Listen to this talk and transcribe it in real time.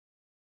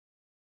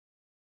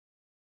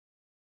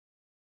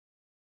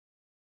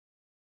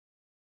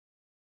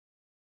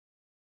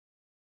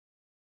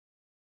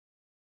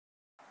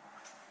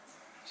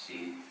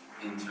she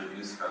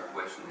introduced her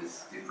question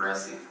is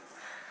depressive.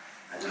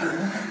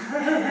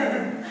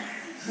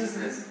 She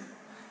says,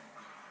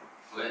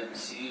 when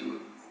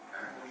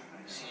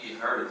she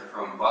heard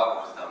from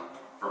Bhagavatam,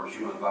 from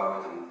Srimad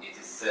Bhagavatam, it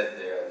is said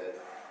there that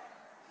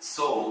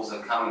souls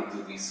are coming to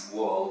this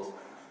world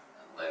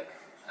like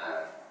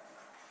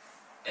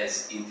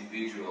as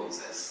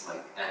individuals,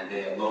 and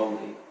they are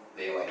lonely.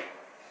 They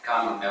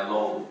coming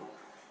alone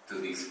to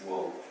this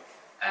world,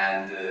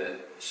 and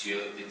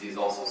it is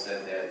also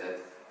said there that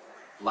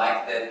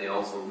like that they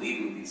also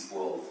live in this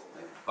world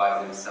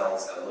by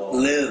themselves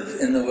alone. Live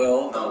in the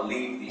world? No,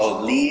 leave.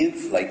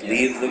 Leave? Like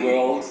leave the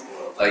world?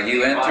 Like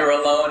you enter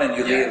alone and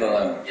you leave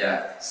alone.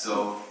 Yeah.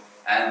 So,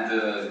 and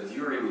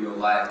during your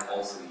life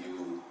also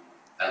you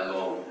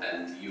alone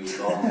and you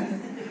lonely.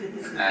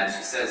 And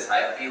she says,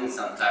 I feel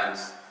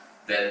sometimes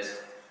that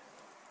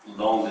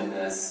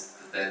loneliness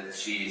that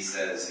she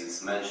says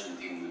is mentioned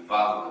in the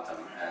Bhagavatam,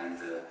 and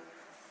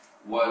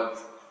what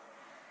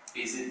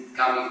is it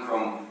coming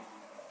from?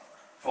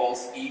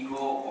 False ego,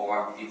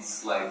 or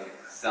it's like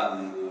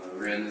some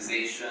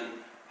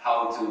realization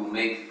how to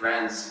make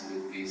friends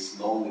with this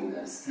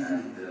loneliness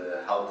and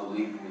how to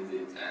live with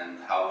it, and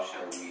how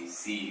shall we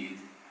see it?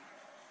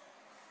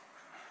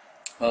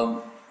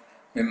 Well,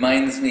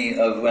 reminds me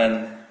of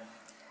when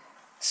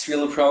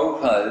Srila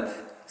Prabhupada,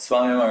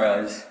 Swami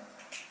Maharaj,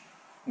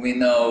 we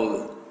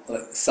know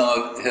some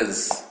of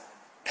his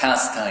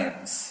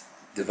pastimes,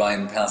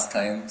 divine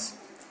pastimes.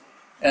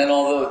 And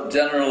although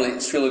generally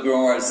Srila Guru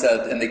Maharaj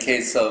said in the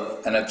case of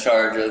an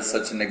acharya,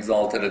 such an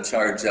exalted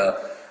acharya,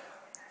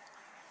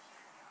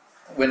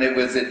 when it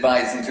was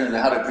advised in terms of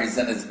how to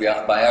present his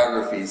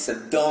biography, he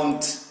said,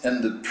 don't,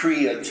 in the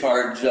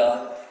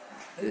pre-acharya,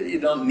 you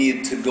don't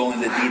need to go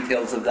into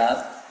details of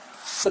that.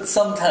 But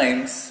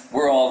sometimes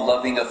we're all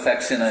loving,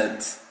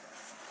 affectionate.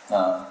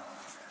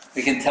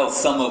 We can tell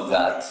some of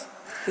that.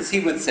 Because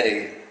he would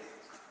say,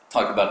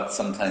 talk about it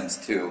sometimes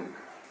too.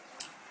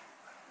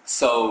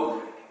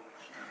 So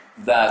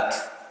that,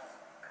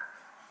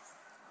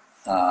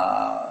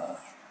 I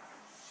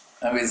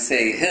would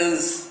say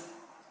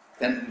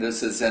and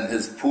this is in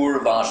his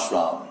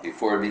Purvashram,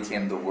 before it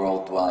became the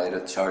worldwide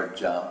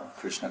Acharya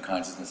Krishna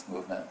consciousness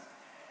movement.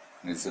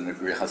 And he's in the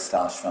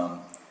Grihastashram.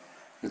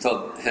 He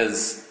told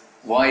his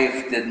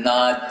wife did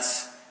not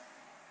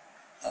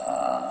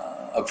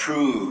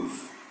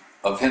approve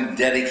of him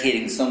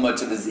dedicating so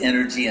much of his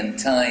energy and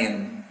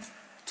time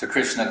to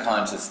Krishna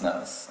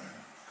consciousness.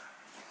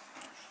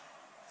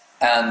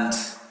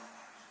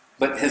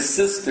 But his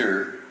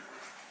sister,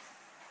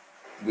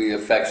 we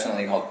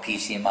affectionately call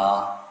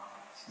Pishima,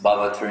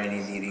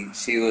 Bhavatarini Didi,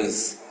 she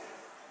was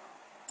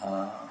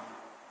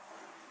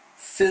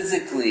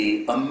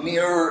physically a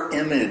mirror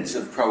image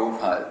of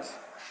Prabhupada.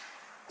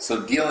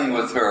 So dealing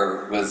with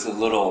her was a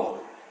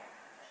little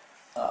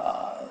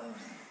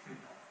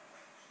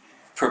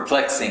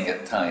perplexing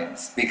at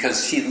times,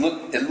 because it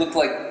looked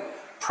like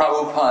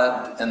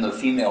Prabhupada in the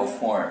female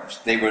form.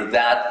 They were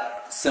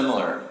that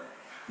similar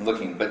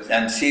looking,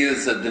 and she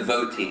is a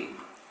devotee,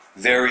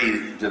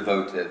 very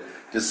devoted.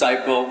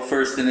 Disciple,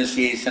 first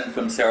initiation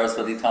from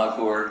Saraswati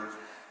Thakur,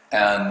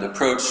 and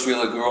approached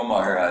Srila Guru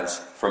Maharaj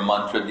for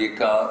Mantra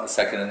Dika,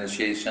 second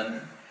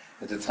initiation.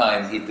 At the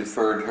time, he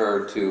deferred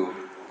her to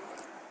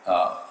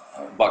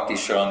Bhakti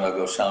Sharanga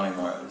Goswami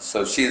Maharaj.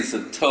 So she is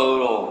a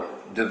total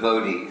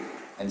devotee,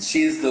 and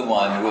she's the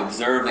one who,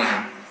 observing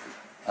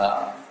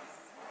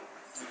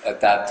at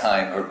that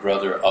time her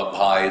brother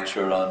Abhay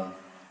Charan,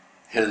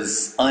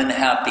 his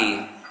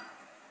unhappy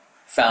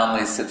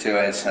family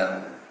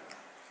situation,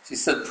 she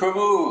said,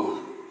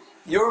 Prabhu,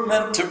 you're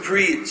meant to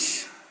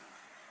preach.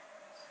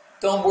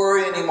 Don't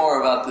worry anymore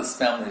about this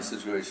family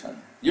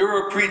situation.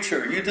 You're a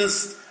preacher.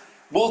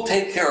 We'll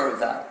take care of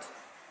that.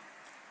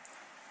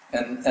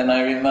 And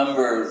I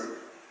remember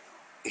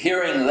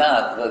hearing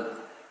that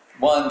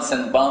once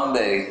in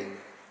Bombay,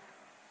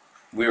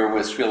 we were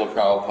with Srila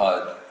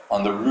Prabhupada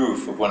on the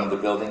roof of one of the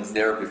buildings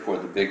there before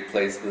the big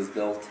place was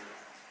built.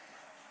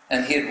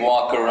 And he'd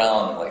walk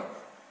around,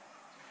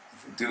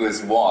 do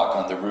his walk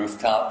on the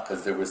rooftop,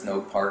 because there was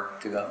no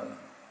park to go.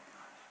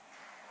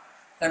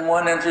 And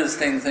one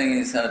interesting thing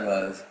he said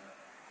was,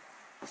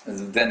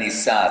 then he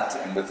sat,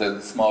 and with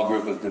a small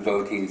group of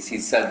devotees, he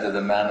said to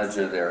the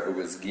manager there, who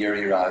was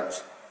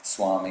Giriraj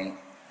Swami,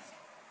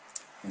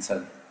 he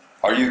said,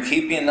 are you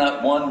keeping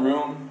that one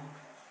room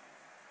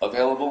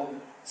available?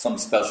 Some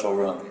special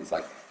room? He's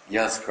like,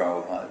 yes,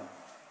 Prabhupada.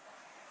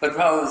 But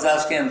Prabhupada was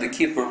asking him to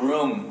keep a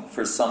room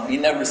for he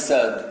never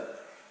said,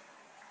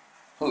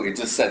 he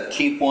just said,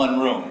 keep one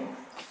room.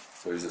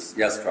 So he just,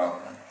 yes,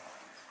 Prabhupada.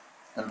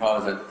 And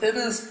Prabhupada said, it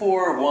is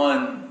for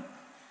one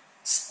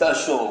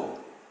special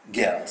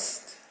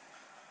guest.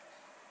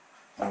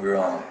 And we were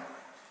all,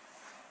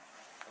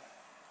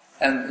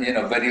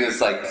 but he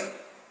was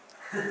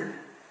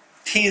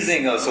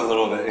teasing us a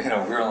little bit, we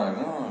were like,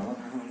 oh.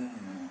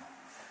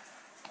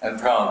 And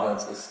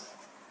Prabhupada says,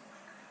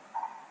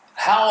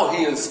 how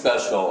he is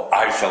special,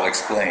 I shall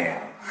explain.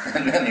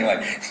 And then he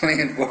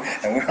leaned forward,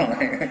 and we're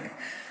like,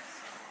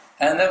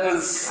 and it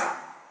was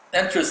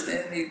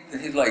interesting. He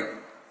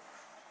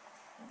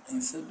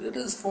said, "It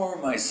is for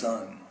my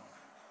son."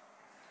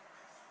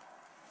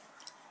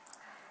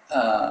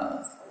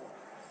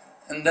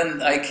 And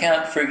then I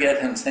can't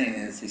forget him saying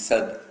this. He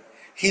said,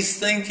 he's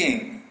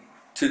thinking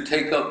to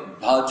take up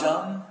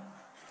bhajan,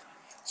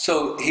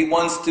 so he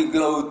wants to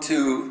go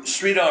to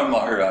Sridhar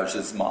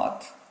Maharaj's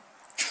mat.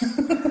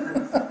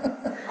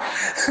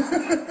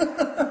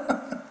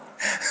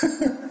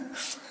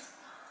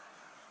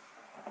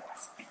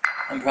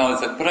 And Prabhupada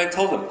said, but I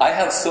told him, I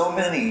have so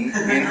many,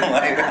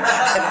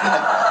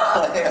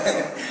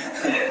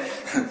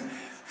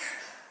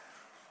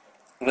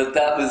 But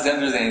that was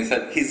interesting. He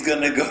said, he's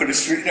going to go to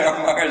Sridhar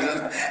Maharaj,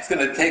 he's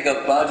going to take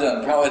up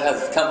bhajan. Prabhupada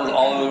has temples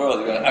all over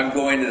the world. I'm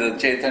going to the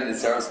Chaitanya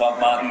Saraswat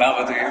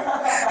Navadir.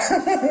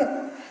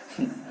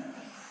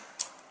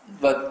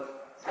 But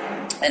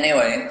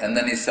anyway, and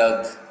then he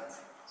said,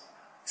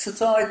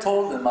 so I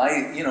told him,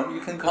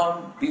 you can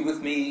come, be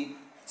with me,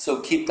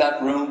 so keep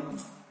that room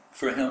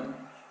for him.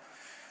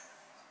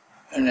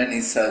 And then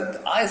he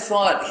said, I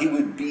thought he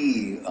would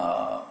be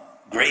a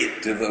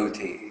great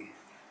devotee.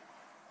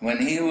 When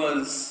he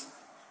was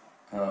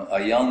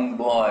a young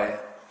boy,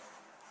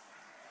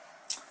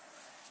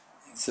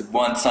 he said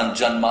once on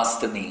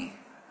Janmashtami,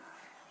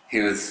 he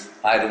was,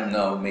 I don't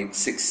know, maybe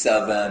 6,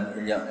 7,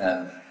 or young,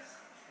 and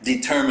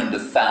determined to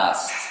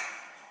fast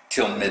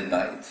till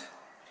midnight.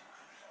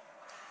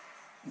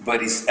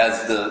 But as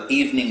the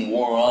evening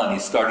wore on, he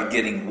started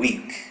getting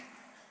weak.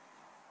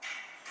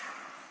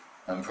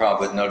 And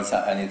Prabhupada noticed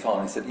that, and he told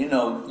him, he said,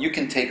 you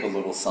can take a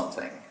little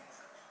something.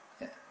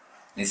 And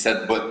he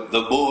said, but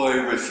the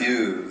boy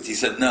refused. He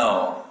said,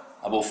 no,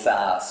 I will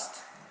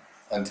fast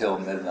until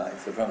midnight.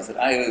 So Prabhupada said,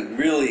 I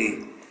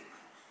really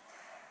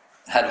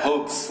had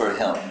hopes for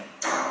him.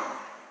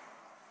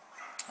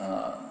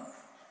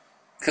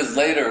 Because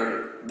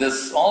later,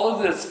 all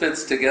of this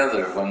fits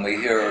together when we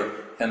hear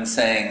him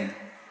saying,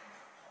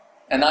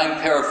 and I'm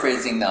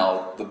paraphrasing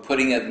now, but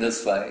putting it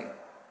this way,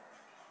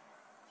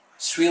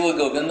 Srila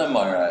Govinda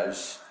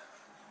Maharaj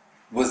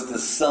was the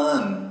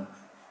son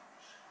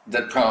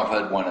that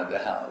Prabhupada wanted to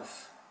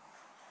have.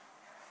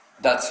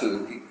 That's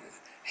who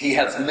he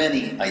has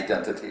many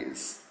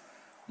identities.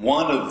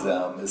 One of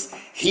them is,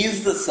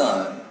 he's the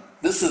son,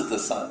 this is the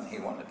son he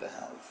wanted to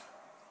have.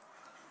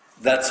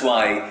 That's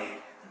why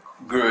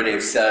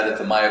Gurudev said at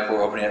the Mayapur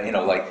opening,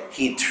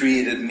 he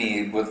treated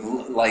me with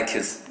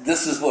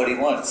this is what he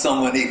wanted.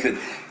 Someone he could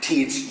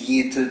teach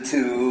Gita to,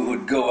 who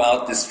would go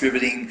out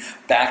distributing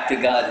Back to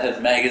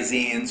Godhead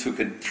magazines, who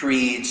could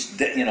preach,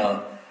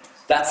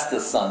 that's the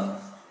son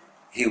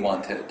he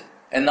wanted.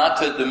 And not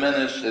to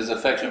diminish his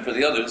affection for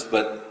the others,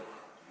 but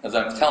as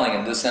I'm telling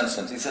in this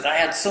instance, he said, I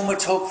had so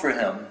much hope for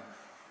him.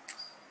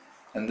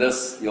 And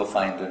this you'll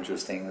find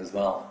interesting as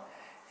well.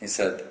 He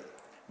said,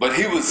 but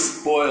he was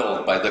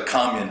spoiled by the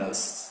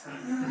communists.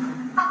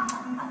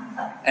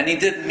 And he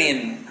didn't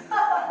mean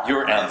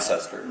your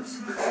ancestors.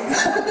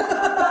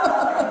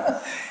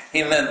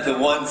 He meant the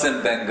ones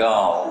in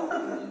Bengal.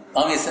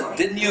 Ami said,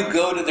 didn't you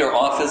go to their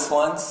office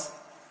once?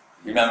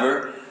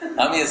 Remember?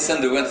 Ami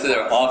Sindhu went to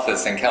their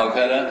office in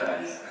Calcutta.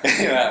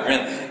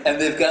 And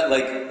they've got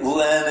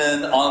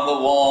Lenin on the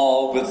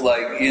wall with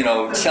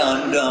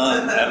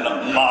Chandan and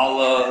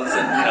malas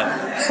and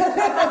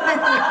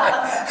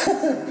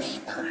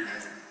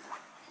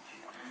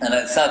And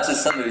at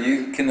Satyasundar,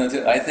 you can know,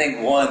 I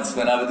think once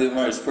when Avadhuta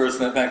Maharaj first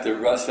went back to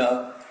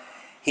Russia,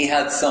 he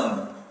had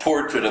some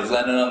portrait of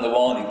Lenin on the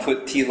wall and he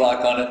put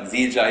tilak on it, and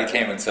Vijay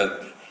came and said,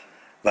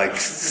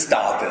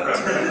 stop it.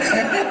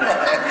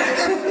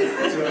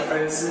 Too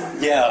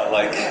offensive?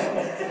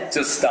 Yeah,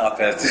 just stop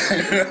it.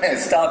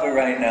 Stop it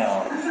right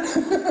now.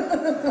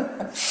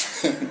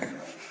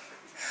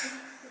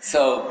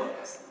 So,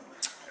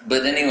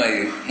 but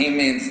anyway, he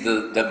means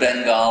the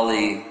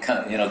Bengali,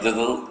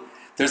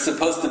 they're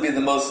supposed to be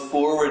the most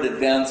forward,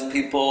 advanced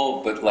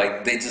people, but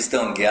they just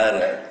don't get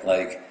it.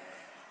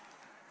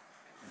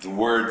 The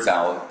word's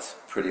out,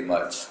 pretty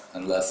much,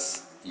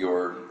 unless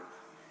you're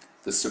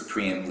the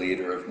supreme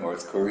leader of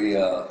North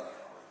Korea.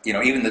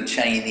 Even the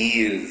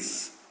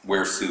Chinese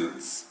wear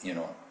suits,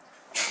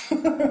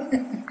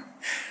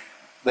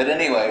 But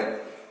anyway,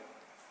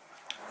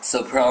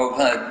 so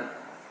Prabhupada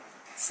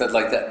said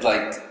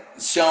that,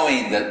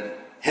 showing that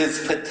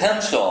his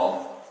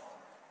potential,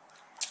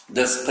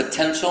 this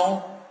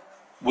potential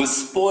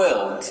was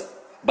spoiled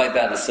by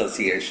that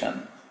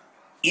association.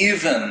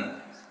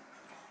 Even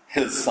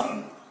his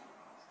son.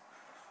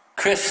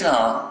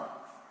 Krishna,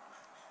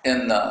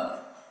 in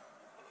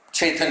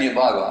Chaitanya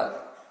Bhagavat,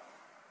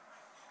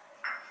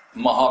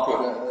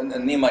 Mahaprabhu,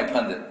 Nimai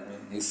Pandit,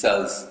 he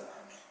says,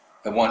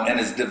 in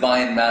his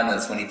divine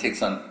madness, when he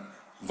takes on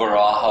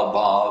Varaha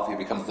Bhav, he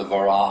becomes the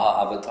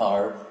Varaha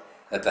avatar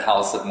at the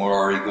house of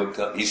Murari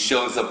Gupta. He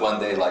shows up one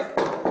day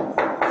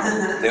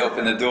they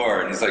open the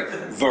door and he's like,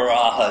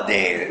 Varaha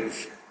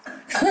Dev.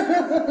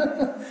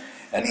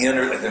 And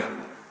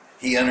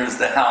he enters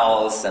the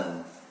house,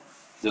 and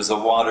there's a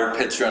water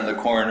pitcher in the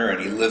corner, and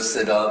he lifts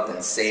it up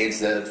and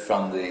saves it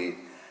from the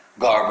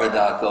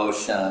Garbhodak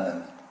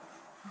ocean.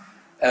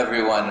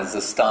 everyone is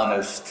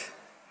astonished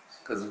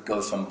because it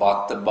goes from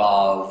Bhakta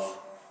Bhav,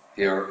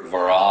 here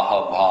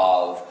Varaha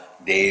Bhav,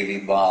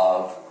 Devi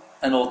Bhav,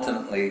 and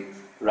ultimately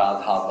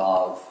Radha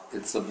Bhav.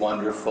 It's a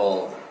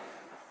wonderful,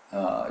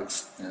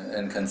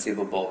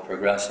 inconceivable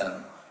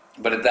progression.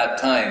 But at that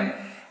time,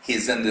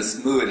 he's in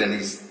this mood and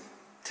he's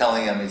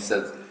telling him, he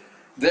says,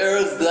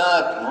 there's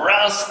that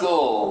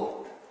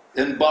rascal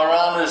in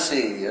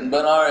Varanasi, in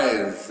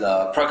Benares,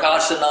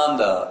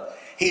 Prakashananda.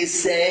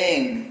 He's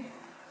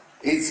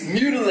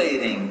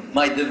mutilating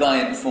my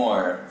divine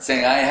form,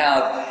 saying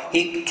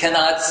he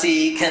cannot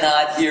see,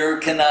 cannot hear,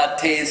 cannot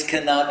taste,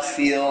 cannot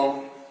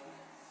feel,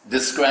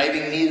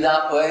 describing me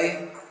that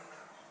way.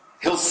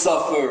 He'll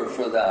suffer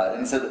for that.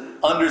 And he said,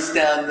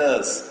 understand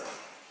this.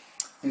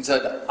 He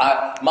said,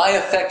 my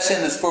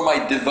affection is for my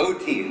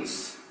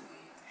devotees.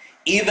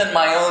 Even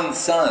my own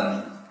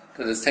son,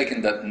 because it's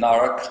taken the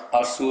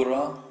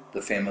Narakasura,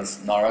 the famous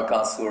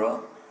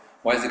Narakasura.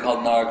 Why is it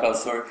called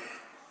Narakasura?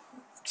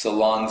 It's a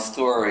long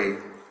story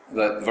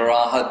that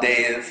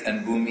Varahadev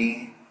and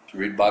Bhumi, to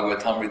read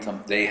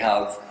Bhagavatamritam, they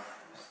have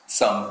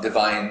some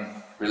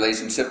divine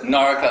relationship.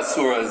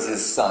 Narakasura is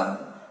his son.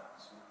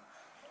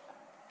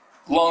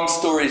 Long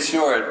story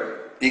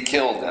short, he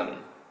killed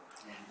him.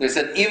 They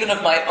said, even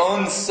if my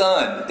own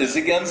son is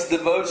against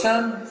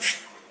devotion,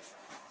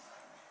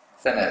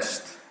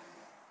 finished.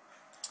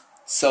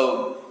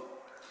 So,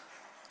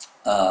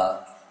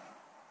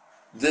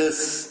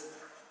 this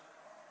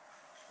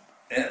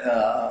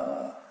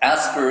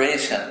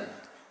aspiration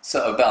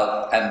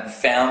and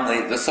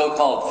family, the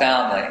so-called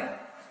family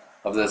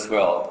of this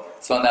world.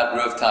 So on that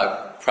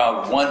rooftop,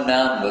 one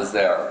man was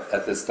there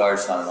at this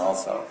darshan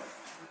also.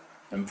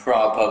 And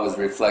Prabhupada was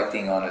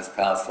reflecting on his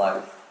past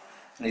life.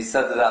 And he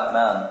said to that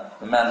man,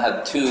 the man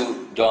had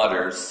 2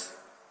 daughters,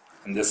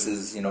 and this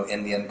is,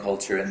 Indian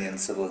culture, Indian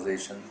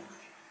civilization.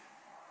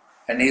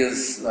 And he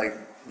was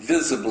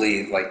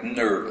visibly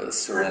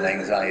nervous or in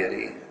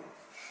anxiety.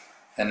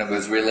 And it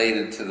was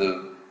related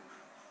to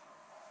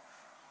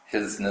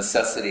his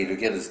necessity to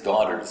get his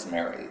daughters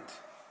married.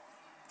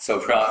 So,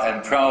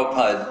 and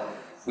Prabhupada,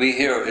 we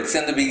hear, it's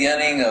in the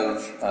beginning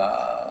of,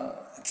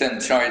 it's in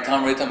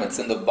Charitamritam, it's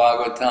in the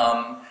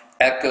Bhagavatam,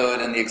 echoed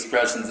in the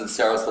expressions of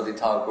Saraswati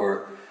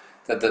Thakur,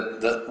 that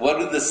what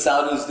do the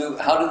sadhus do?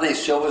 How do they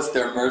show us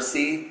their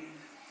mercy?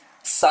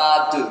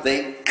 Sadhu,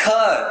 they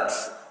cut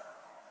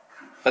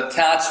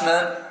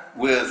attachment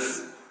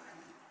with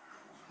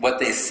what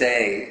they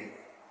say,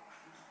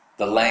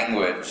 the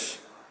language,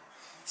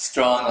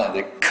 strongly.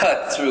 They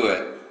cut through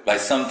it by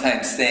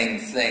sometimes saying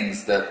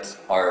things that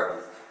are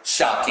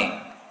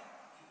shocking.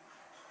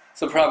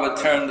 So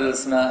Prabhupada turned to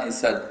this man, he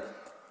said,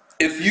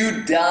 if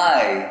you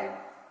die,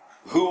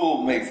 who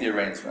will make the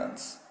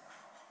arrangements?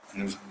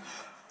 And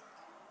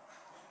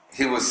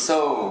he was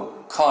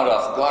so caught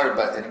off guard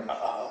by it.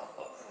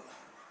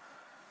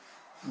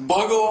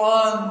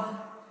 Bhagavan?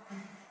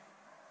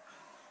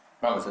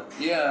 Prabhupada said,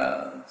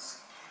 yes.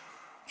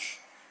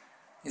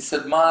 He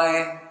said,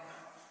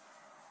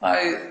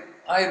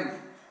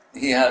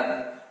 he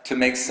had to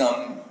make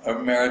some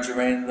marriage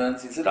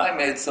arrangements. He said, I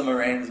made some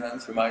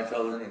arrangements for my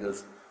children. He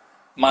goes,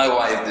 my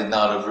wife did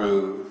not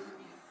approve.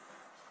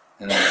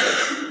 And I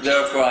said,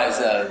 therefore I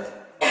said,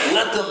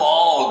 let them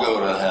all go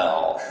to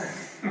hell.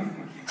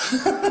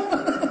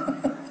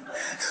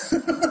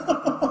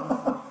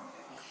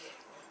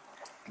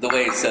 The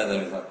way he said it,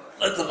 he was like,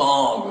 let them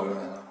all go to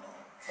hell.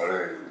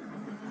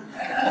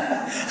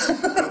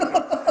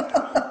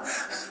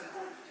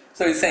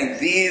 So he's saying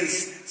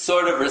these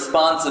sort of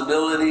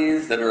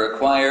responsibilities that are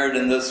acquired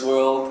in this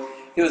world,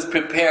 he was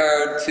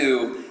prepared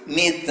to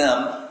meet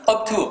them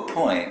up to a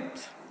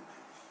point.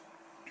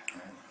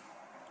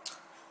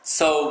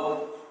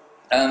 So,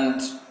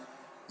 and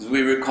as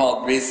we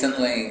recalled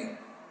recently,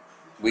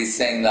 we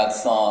sing that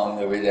song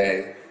every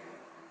day,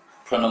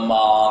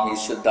 Pranamami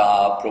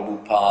Shada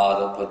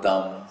Prabhupada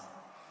Padam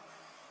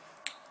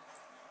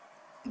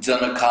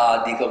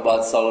Janakadika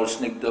Vatsala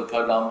Snigdha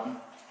Padam.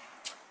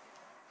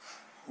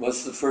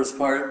 What's the first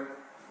part?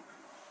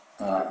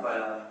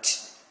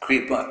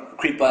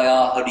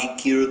 Kripaya Hari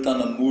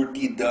Kirtana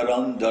Murti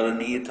Dharam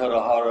Dharani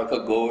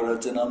Taraharaka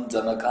Gaurajanam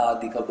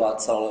Janakadika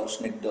Vatsala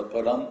Snigdha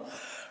Padam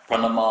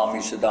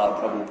Pranamami Shada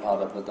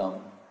Prabhupada Padam.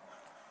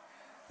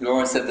 The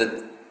Lord said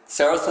that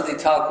Saraswati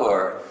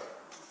Thakur,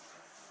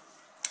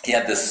 he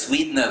had the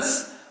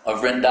sweetness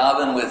of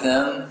Vrindavan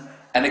within,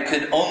 and it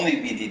could only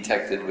be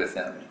detected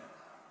within.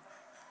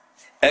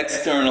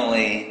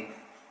 Externally,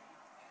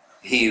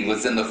 he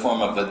was in the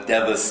form of a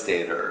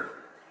devastator.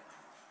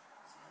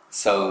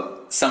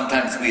 So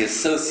sometimes we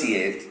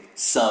associate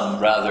some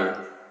rather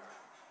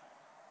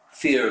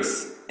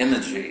fierce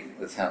imagery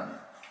with him.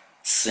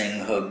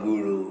 Singha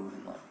Guru.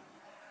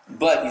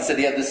 But he said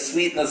he had the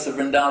sweetness of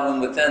Vrindavan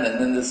within, and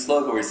then this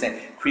sloka where he's saying,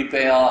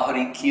 Kripaya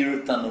Hari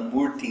Kirtana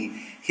Murti.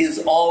 He's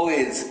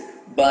always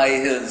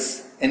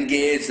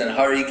engaged in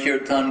Hari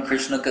Kirtan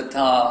Krishna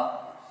Katha,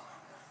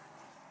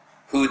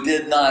 who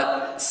did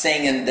not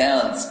sing and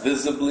dance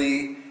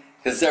visibly.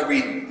 His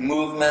every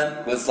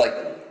movement was like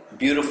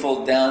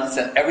beautiful dance,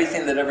 and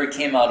everything that ever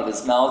came out of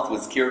his mouth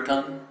was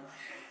kirtan.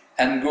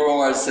 And Guru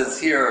Maharaj says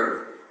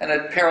here, and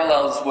it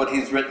parallels what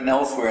he's written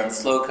elsewhere in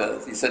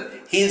slokas. He said,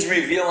 he's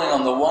revealing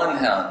on the one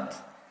hand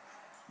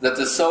that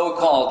the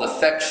so-called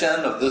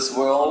affection of this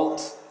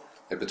world,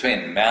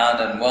 between man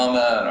and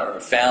woman or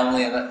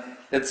family, and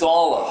it's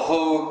all a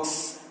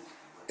hoax.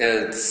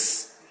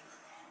 It's,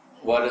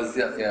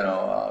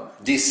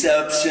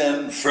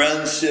 deception,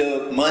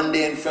 friendship,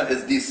 mundane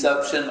is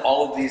deception,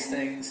 all of these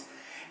things.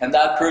 And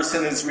that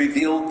person has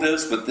revealed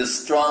this with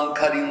this strong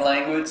cutting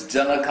language,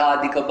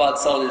 Janakadika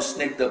Vatsalya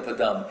Snigdha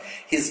Padam.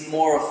 He's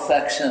more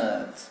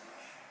affectionate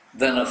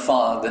than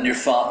your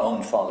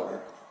own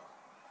father.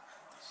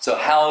 So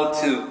how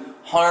to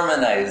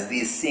harmonize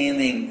these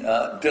seeming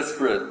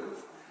disparate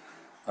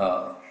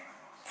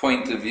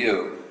point of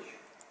view.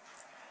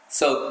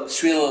 So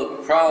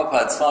Srila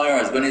Prabhupada Swami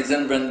Maharaj, when he's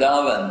in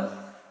Vrindavan,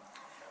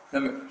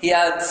 remember, he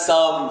had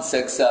some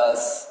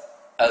success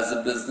as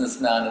a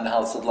businessman in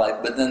household life,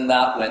 but then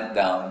that went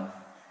down.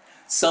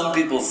 Some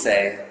people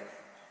say,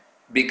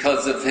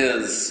 because of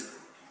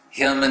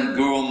him and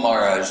Guru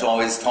Maharaj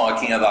always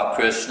talking about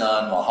Krishna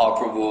and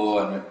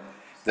Mahaprabhu, and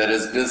that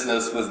his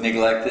business was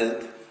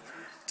neglected,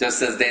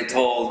 just as they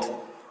told,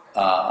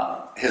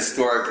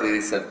 historically,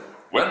 they said,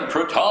 when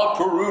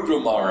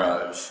Prataparudra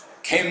Maharaj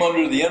came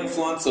under the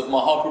influence of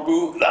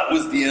Mahaprabhu, that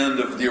was the end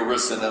of the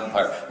Orisan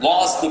Empire.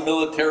 Lost the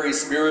military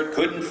spirit,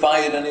 couldn't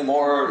fight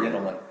anymore,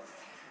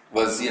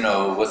 was,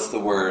 what's the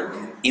word?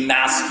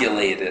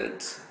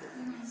 Emasculated.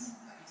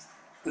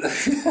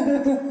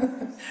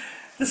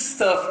 This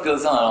stuff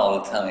goes on all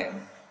the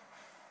time.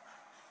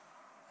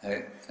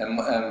 Okay?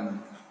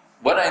 And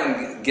what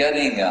I'm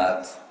getting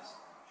at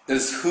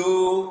is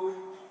who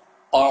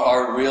are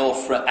our real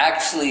friends.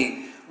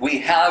 Actually, we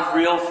have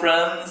real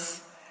friends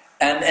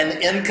and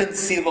an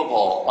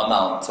inconceivable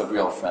amount of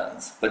real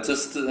friends. But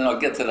I'll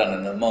get to that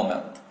in a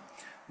moment.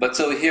 But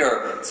so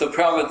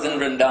Prabhupada's in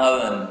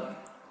Vrindavan,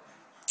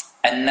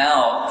 and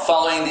now,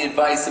 following the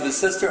advice of his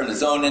sister and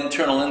his own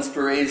internal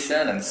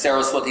inspiration, and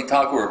Saraswati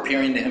Thakur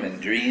appearing to him in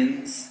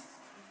dreams.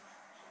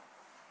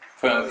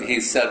 He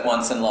said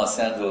once in Los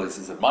Angeles,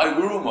 he said, my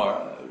Guru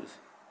Maharaj,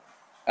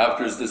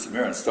 after his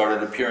disappearance,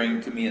 started appearing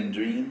to me in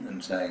dreams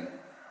and saying,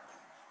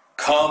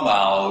 come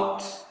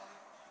out,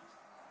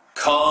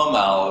 come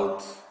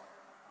out.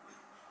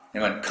 He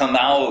went, come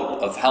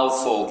out of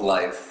household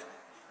life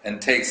and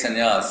take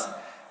sannyas.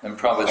 And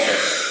Prabhupada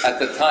said, at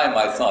the time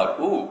I thought,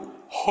 ooh,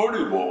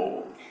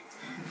 Haribol.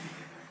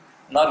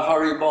 Not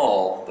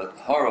Haribol, but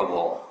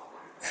horrible.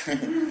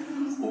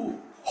 Ooh,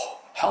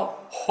 how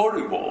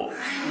horrible.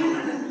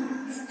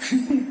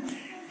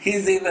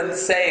 He's even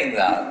saying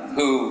that,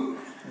 who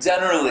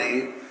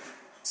generally,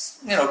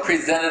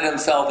 presented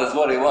himself as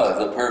what he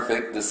was, a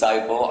perfect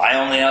disciple. I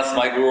only asked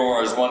my Guru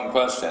Maharaj one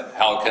question,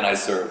 how can I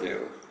serve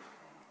you?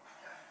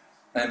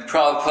 And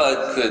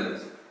Prabhupada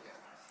could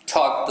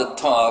talk the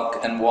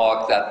talk and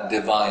walk that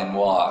divine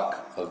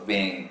walk of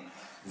being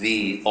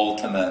the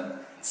ultimate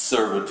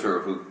servitor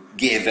who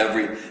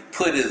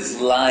put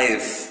his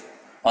life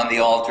on the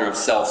altar of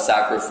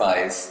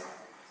self-sacrifice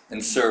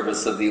in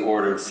service of the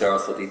order of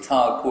Saraswati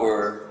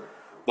Thakur,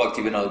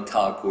 Bhaktivinoda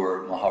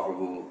Thakur,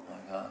 Mahaprabhu.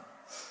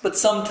 But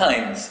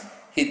sometimes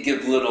he'd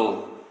give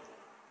little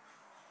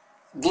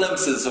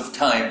glimpses of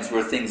times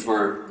where things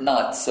were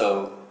not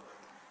so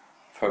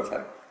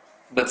perfect.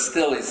 But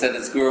still, he said,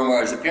 it's Guru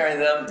Maharaj appearing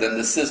to them, then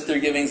the sister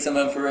giving some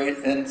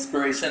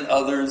inspiration,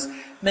 others,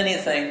 many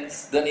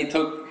things. Then he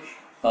took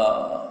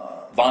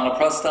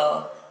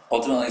Vanaprastha,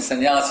 ultimately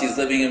sannyasi,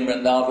 living in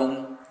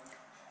Vrindavan.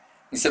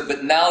 He said,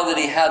 but now that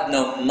he had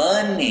no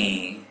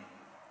money,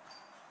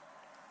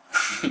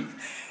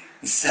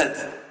 he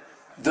said,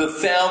 the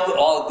family,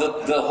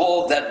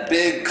 that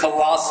big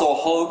colossal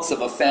hoax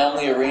of a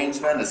family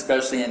arrangement,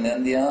 especially in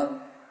India.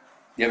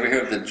 You ever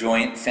hear of the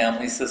joint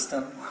family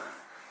system?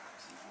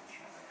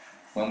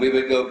 When we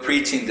would go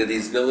preaching to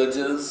these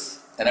villages,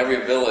 in every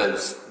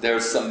village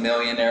there's some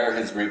millionaire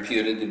who's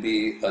reputed to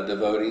be a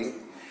devotee,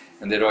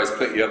 and they'd always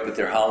put you up at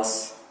their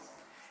house,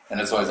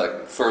 and it's always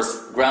like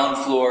ground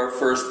floor,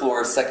 first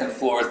floor, second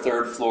floor,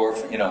 third floor,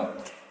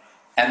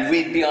 and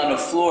we'd be on a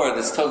floor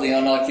that's totally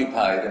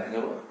unoccupied,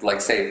 and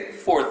like say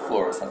fourth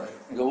floor or something.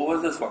 You go, well, what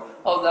is this for?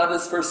 Oh, that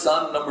is for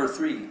son number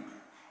 3.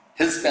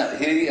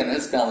 He and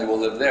his family will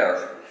live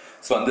there.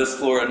 So on this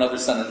floor, another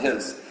son and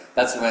his.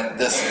 That's when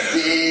this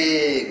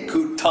big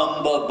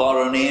Kutamba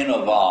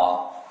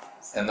Bharanenava,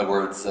 in the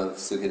words of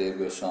Sukadeva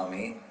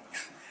Goswami,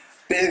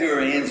 big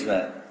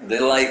arrangement. They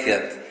like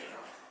it.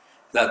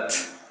 That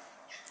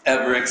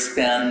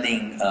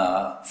ever-expanding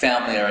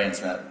family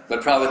arrangement.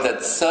 But Prabhupada,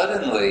 that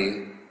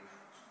suddenly,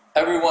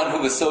 everyone who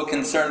was so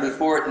concerned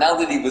before, now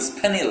that he was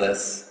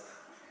penniless,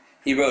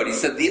 he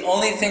said, the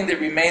only thing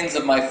that remains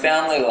of my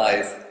family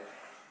life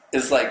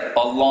is like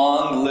a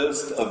long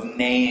list of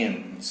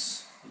names.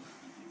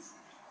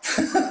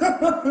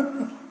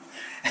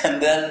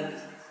 And then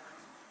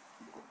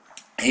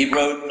he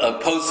wrote a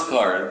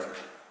postcard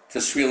to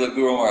Srila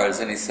Guru Maharaj,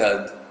 and he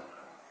said,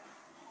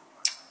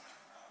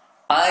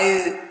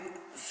 I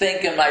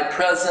think in my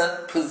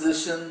present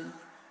position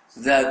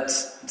that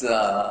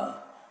the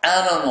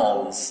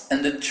animals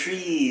and the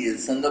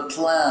trees and the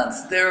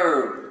plants,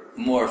 they're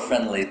more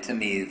friendly to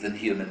me than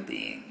human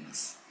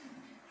beings.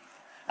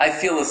 I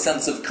feel a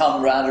sense of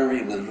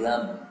camaraderie with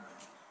them,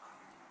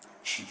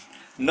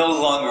 no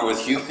longer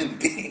with human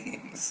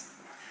beings.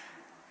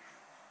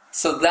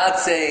 So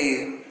that's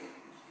a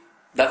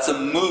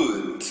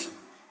mood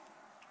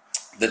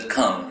that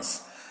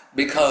comes,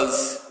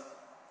 because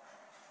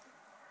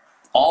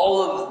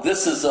all of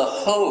this is a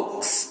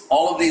hoax.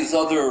 All of these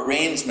other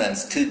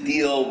arrangements to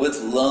deal with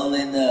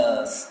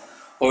loneliness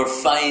or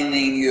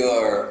finding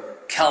your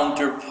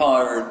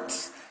counterpart,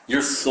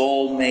 your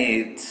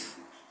soulmate.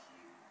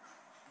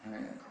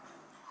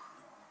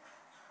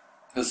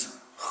 Because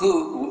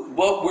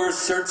what we're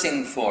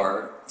searching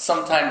for,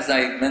 sometimes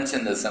I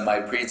mention this in my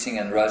preaching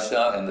in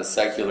Russia in the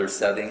secular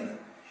setting,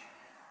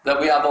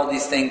 that we have all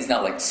these things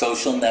now like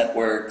social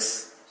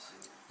networks,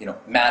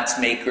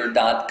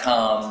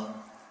 matchmaker.com.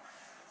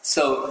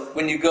 So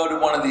when you go to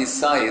one of these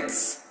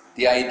sites,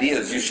 the idea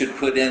is you should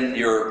put in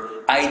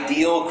your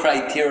ideal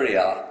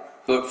criteria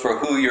for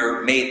who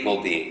your mate will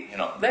be.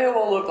 They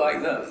will look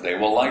like this. They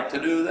will like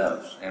to do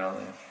this.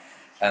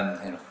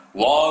 And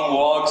long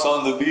walks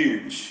on the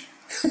beach.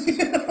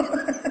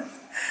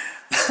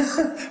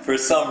 For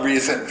some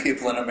reason,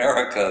 people in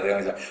America, they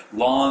always say,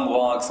 long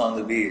walks on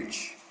the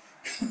beach.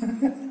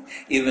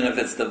 Even if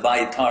it's the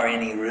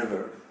Vaitarini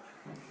River.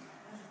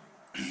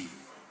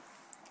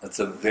 It's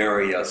a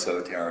very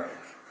esoteric.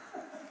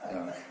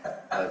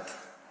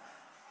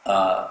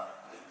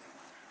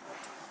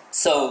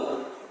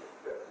 So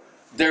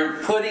they're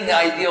putting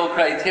ideal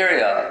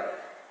criteria,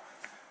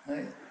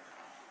 right?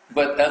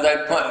 But as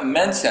I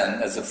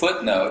mentioned as a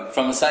footnote,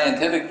 from a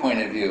scientific point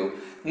of view,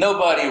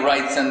 nobody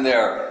writes in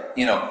there,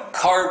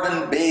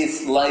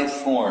 carbon-based life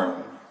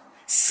form,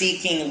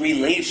 seeking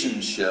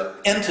relationship,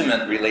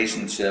 intimate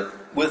relationship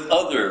with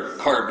other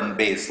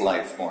carbon-based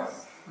life form.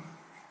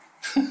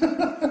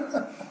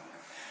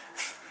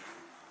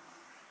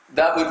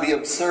 That would be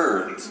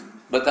absurd,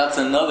 but that's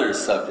another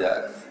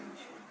subject.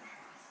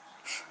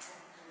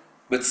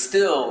 But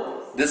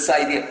still, this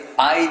idea,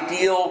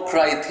 ideal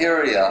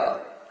criteria,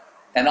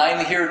 and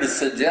I'm here to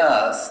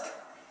suggest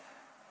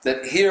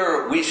that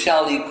here we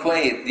shall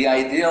equate the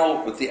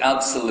ideal with the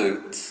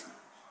absolute.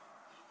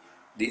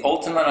 The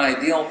ultimate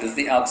ideal is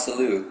the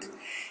absolute.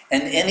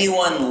 And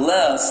anyone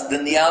less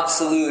than the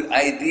absolute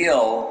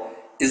ideal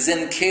is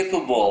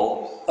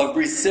incapable of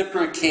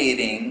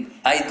reciprocating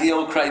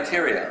ideal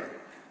criteria.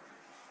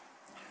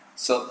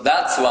 So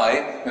that's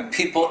why when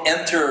people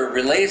enter a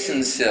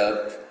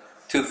relationship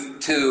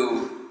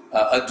to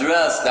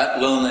address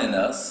that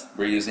loneliness,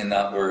 we're using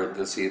that word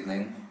this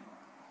evening,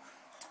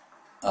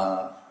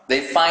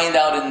 they find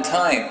out in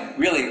time,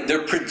 really,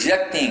 they're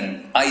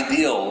projecting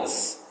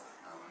ideals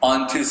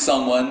onto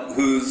someone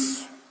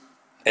who's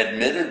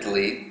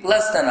admittedly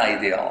less than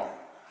ideal.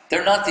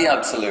 They're not the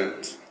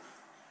absolute.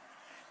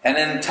 And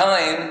in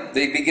time,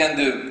 they begin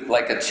to,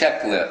 like a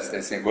checklist,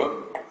 they say,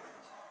 whoop,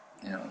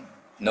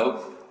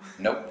 nope,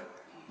 nope,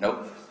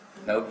 nope,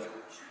 nope.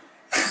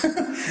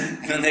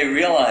 And they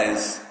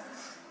realize,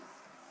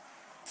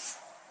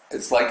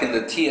 it's like in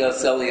the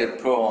T.S.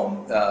 Eliot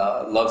poem,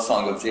 Love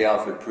Song of J.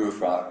 Alfred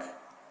Prufrock,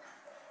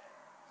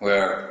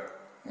 where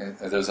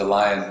there's a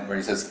line where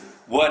he says,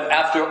 what,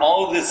 after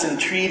all this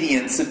entreaty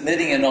and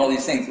submitting and all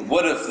these things,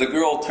 what if the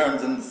girl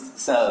turns and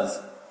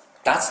says,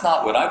 that's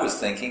not what I was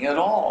thinking at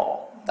all.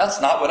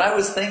 That's not what I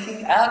was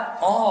thinking at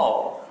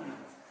all.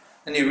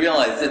 And you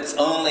realize it's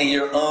only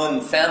your own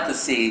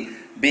fantasy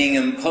being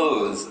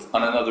imposed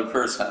on another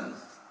person.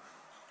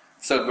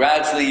 So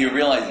gradually you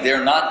realize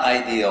they're not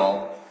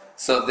ideal.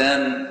 So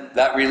then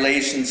that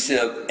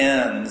relationship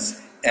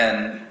ends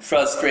in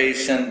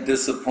frustration,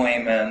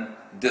 disappointment,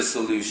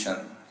 dissolution.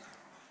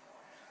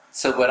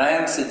 So what I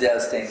am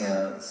suggesting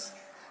is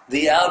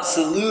the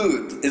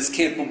absolute is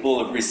capable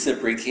of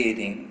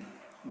reciprocating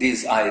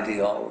these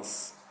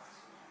ideals.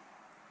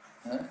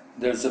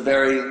 There's a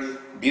very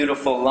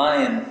beautiful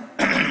line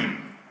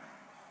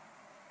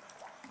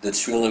that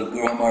Srila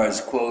Guru Maharaj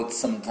quotes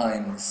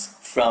sometimes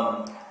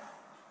from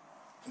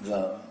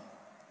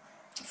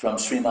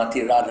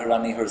Srimati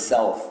Radharani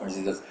herself, where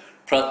she says,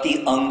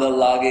 Prati anga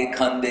lage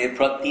khande,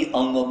 prati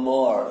anga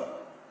more.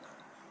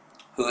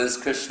 Who is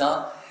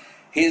Krishna?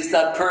 He's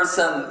that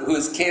person who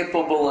is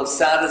capable of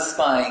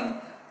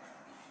satisfying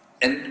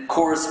and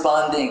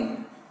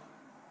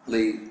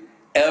correspondingly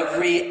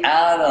every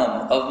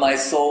atom of my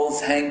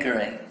soul's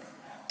hankering,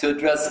 to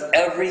address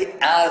every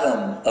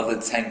atom of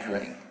its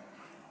hankering.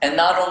 And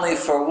not only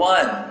for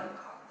one,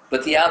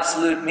 but the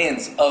absolute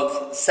means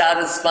of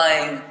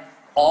satisfying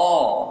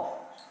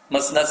all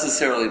must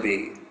necessarily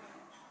be.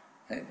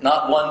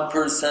 Not one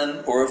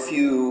person or a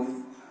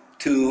few,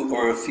 two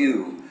or a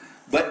few,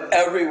 but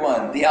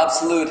everyone. The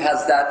absolute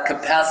has that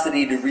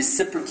capacity to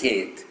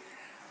reciprocate.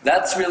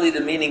 That's really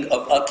the meaning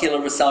of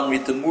Akila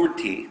Rasamrita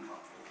Murti.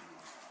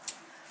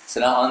 So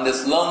now on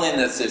this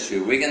loneliness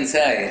issue, we can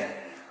say,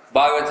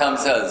 Bhagavatam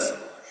says,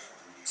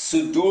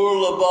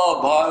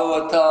 Sudurlabha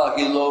bhagavata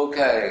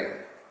hiloke.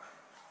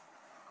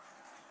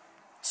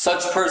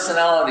 Such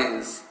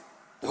personalities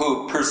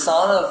who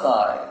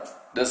personify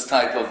this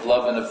type of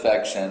love and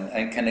affection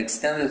and can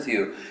extend it to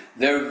you,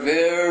 they're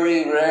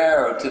very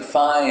rare to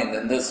find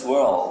in this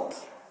world.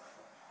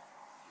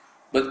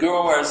 But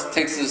Guru Maharaj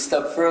takes it a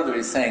step further.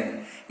 He's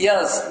saying,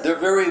 yes, they're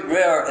very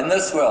rare in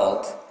this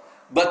world,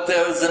 but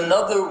there's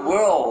another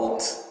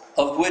world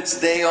of which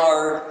they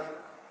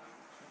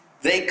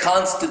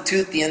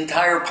constitute the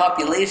entire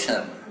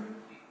population.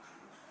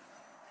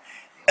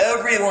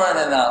 Everyone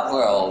in that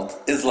world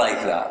is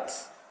like that.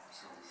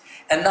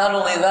 And not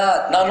only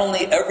that, not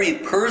only every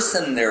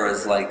person there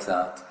is like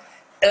that,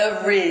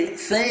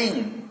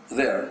 everything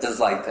there is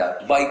like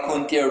that.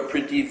 Vaikuntya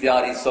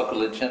Prithivya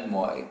Sakala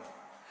Chinmoy.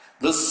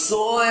 The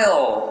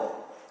soil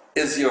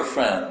is your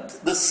friend.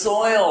 The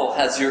soil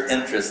has your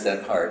interest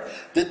at heart.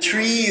 The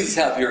trees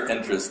have your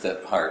interest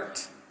at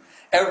heart.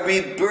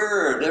 Every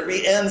bird, every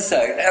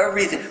insect,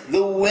 everything,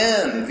 the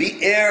wind,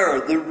 the air,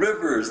 the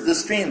rivers, the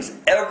streams,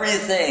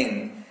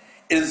 everything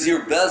is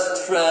your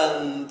best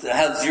friend,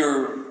 has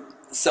your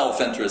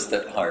self-interest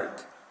at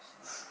heart.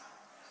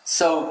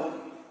 So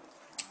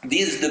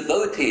these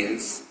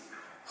devotees,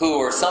 who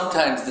are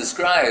sometimes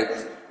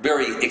described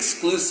very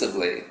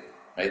exclusively,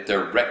 right?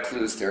 They're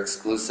recluse, they're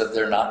exclusive,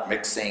 they're not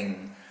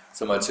mixing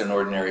so much in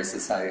ordinary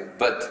society,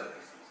 but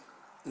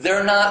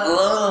they're not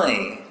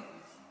lonely.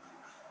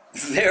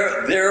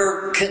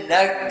 The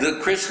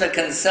Krishna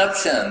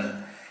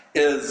conception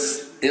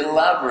is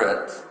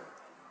elaborate.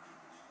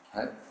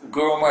 Right?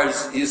 Guru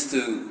Maharaj used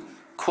to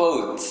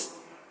quote,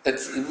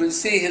 we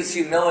see his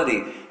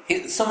humility.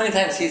 So many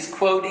times he's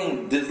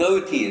quoting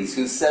devotees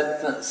who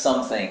said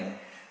something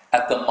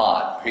at the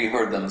mat, he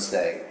heard them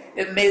say.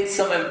 It made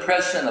some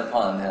impression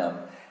upon him.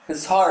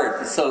 His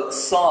heart is so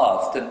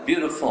soft and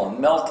beautiful and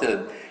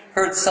melted.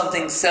 Heard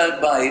something said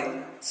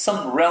by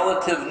some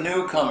relative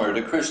newcomer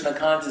to Krishna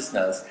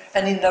consciousness,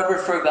 and he never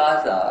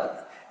forgot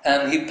that.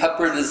 And he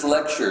peppered his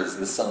lectures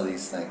with some of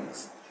these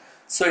things.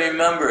 So he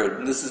remembered,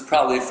 and this is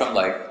probably from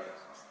like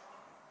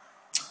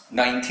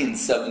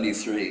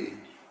 1973,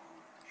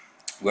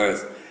 where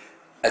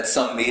at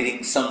some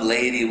meeting, some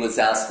lady was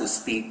asked to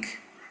speak,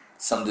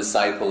 some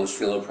disciple of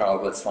Srila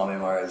Prabhupada Swami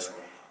Maharaj,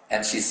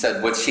 and she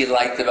said what she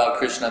liked about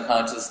Krishna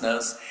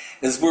consciousness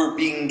is we're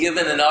being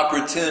given an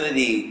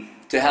opportunity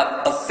to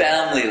have a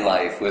family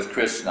life with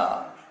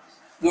Krishna.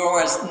 Guru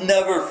Maharaj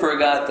never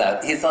forgot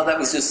that. He thought that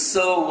was just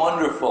so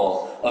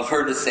wonderful of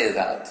her to say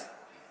that.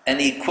 And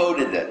he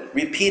quoted it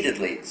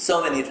repeatedly,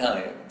 so many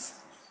times.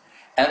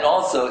 And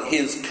also, he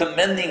is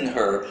commending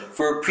her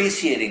for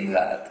appreciating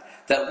that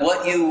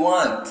what you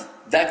want,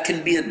 that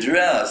can be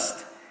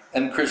addressed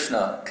in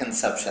Krishna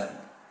conception.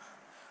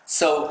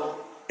 So,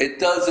 it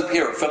does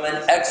appear from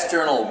an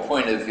external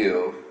point of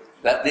view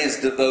that these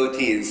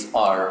devotees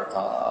are,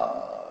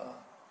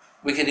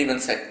 we could even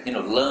say,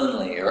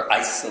 lonely or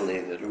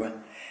isolated.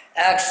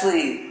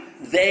 Actually,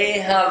 they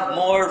have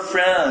more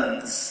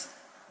friends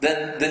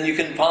than you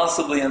can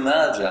possibly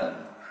imagine.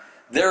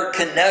 They're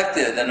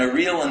connected in a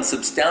real and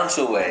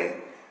substantial way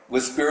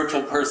with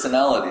spiritual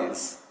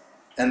personalities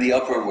in the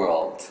upper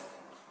world.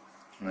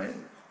 Right?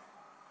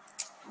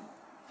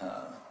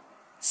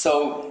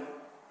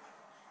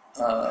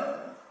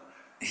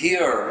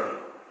 Here,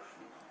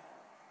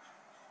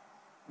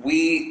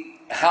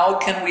 how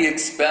can we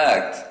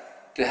expect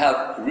to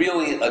have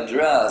really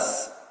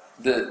address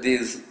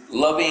these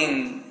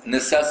loving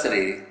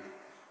necessity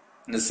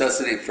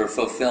for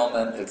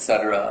fulfillment,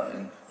 etc.,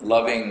 and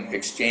loving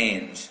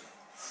exchange,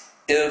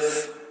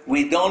 if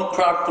we don't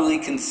properly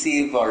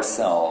conceive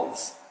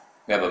ourselves?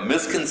 We have a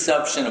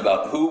misconception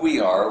about who we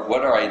are,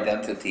 what our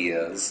identity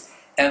is,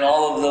 and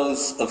all of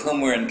those of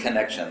whom we're in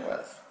connection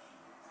with.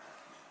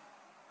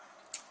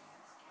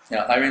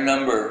 I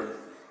remember,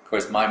 of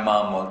course, my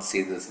mom won't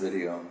see this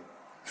video.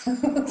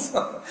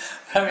 So,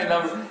 I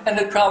remember, and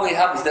it probably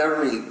happens to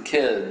every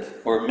kid,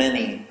 or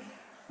many,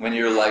 when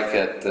you're like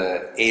at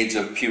the age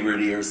of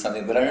puberty or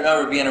something. But I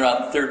remember being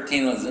around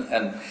 13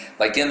 and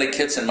like in the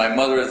kitchen, my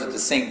mother was at the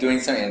sink doing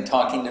something and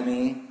talking to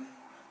me.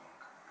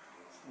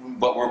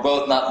 But we're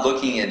both not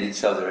looking at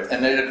each other.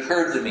 And it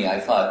occurred to me, I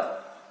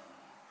thought,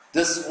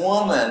 this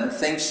woman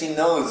thinks she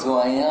knows who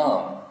I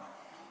am.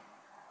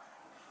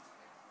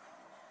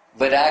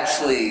 But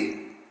actually,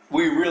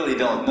 we really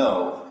don't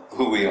know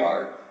who we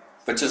are.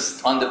 But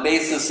just on the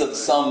basis of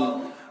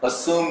some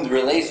assumed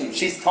relationship,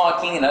 she's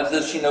talking and as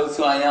if she knows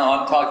who I am,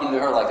 I'm talking to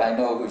her like I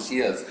know who she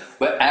is.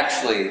 But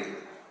actually,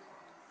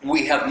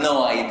 we have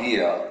no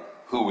idea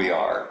who we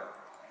are,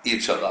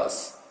 each of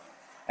us.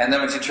 And then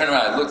when she turned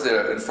around, I looked at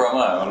her, and for a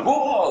moment, I went,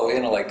 whoa!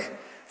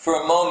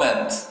 For a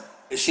moment,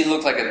 she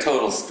looked like a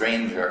total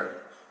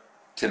stranger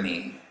to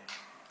me.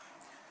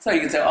 So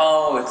you can say,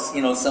 oh, it's,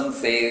 some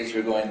phase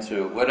you're going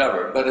through,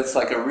 whatever. But it's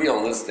like a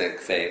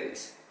realistic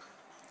phase.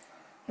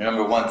 I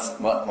remember once,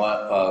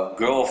 a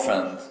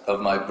girlfriend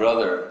of my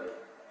brother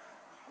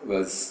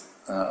was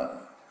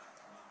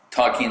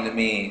talking to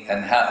me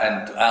and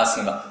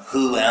asking me,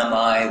 who am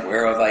I,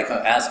 where have I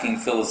come, asking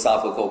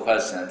philosophical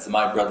questions. And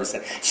my brother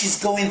said,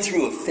 she's going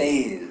through a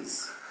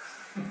phase.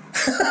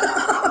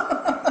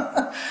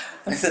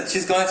 I said,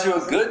 she's going through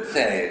a good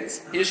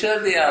phase. You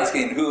should be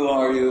asking, who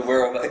are you,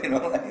 where am I, you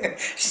know.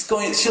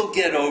 She'll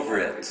get over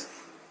it.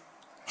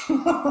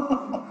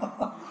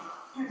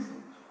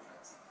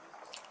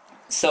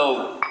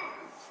 So,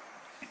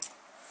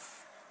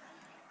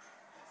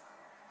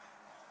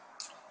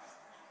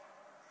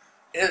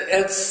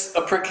 it's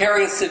a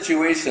precarious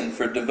situation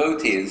for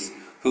devotees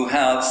who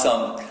have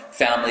some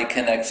family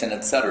connection,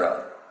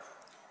 etc.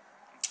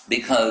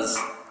 Because,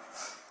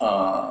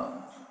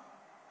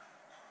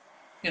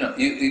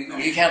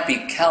 you can't be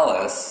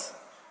callous,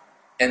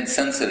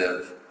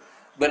 insensitive,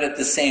 but at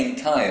the same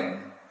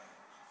time,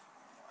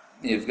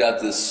 you've got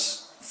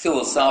this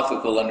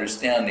philosophical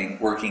understanding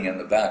working in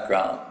the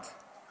background.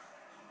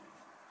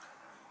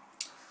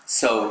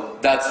 So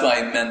that's what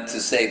I meant to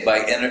say by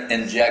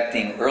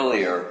injecting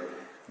earlier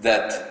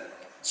that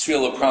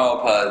Srila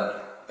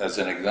Prabhupada, as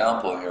an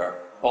example here,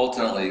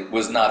 ultimately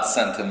was not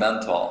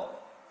sentimental.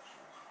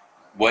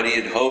 What he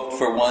had hoped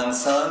for one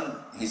son,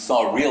 he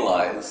saw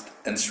realized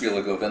in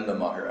Srila Govinda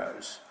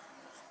Maharaj.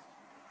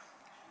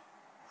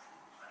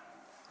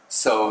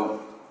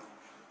 So,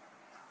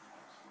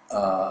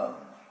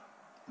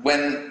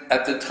 when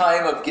at the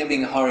time of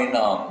giving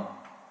Harinam,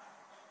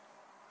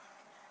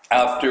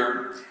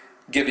 after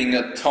giving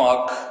a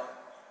talk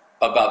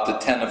about the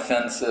 10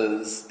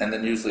 offenses, and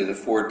then usually the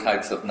 4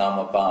 types of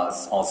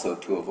namabhas, also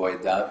to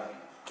avoid that,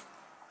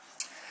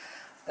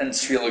 and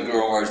Srila Guru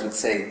Maharaj would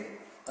say,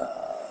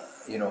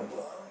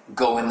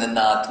 go in the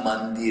Nath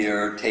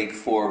Mandir, take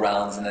 4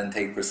 rounds, and then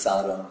take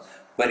prasadam.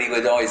 But he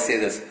would always say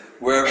this,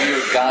 wherever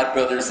your god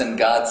brothers and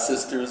god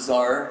sisters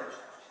are,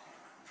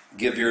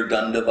 give your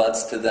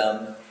dandavats to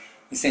them.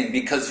 He's saying,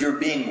 because you're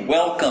being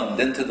welcomed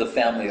into the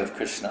family of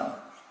Krishna.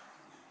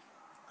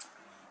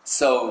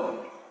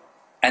 So,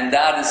 and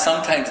that is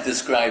sometimes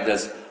described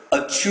as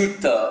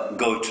Achyuta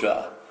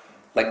Gotra.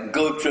 Like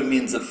Gotra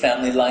means a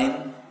family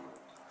line.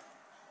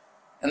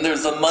 And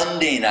there's a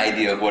mundane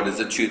idea of what is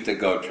Achyuta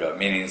Gotra,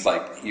 meaning it's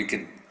like you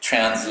could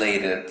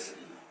translate it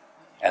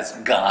as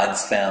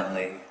God's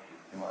family.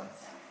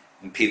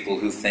 And people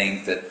who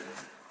think that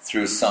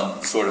through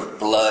some sort of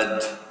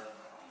blood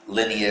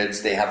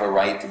lineage they have a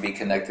right to be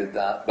connected to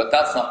that. But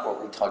that's not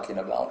what we're talking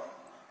about.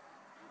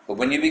 But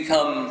when you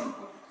become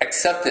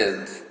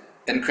accepted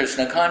in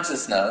Krishna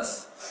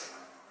consciousness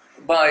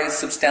by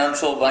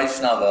substantial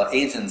Vaishnava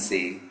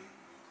agency,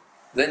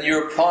 then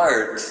you're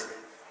part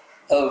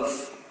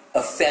of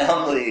a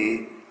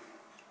family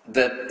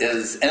that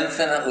is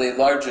infinitely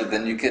larger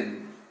than you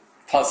could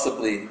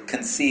possibly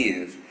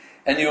conceive.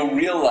 And you'll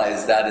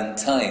realize that in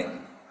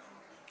time.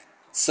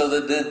 So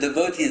that the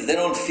devotees, they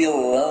don't feel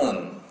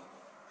alone.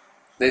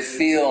 They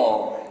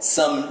feel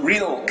some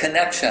real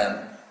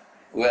connection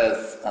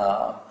with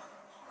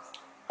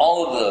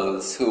all of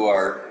those who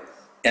are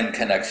in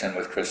connection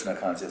with Krishna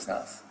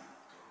consciousness.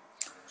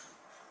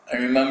 I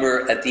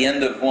remember at the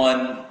end of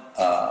one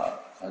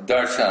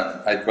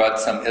darshan, I brought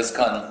some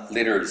ISKCON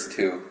leaders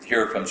to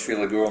hear from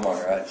Srila Guru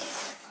Maharaj.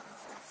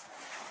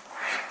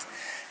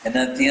 And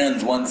at the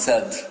end, one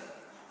said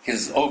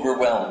he's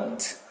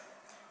overwhelmed.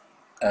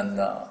 And,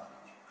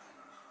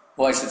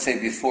 I should say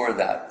before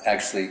that,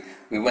 actually,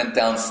 we went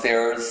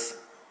downstairs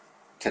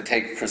to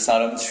take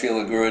prasadam.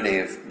 Srila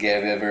Gurudev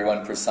gave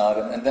everyone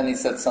prasadam. And then he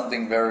said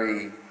something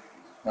very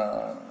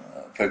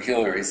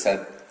peculiar. He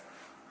said,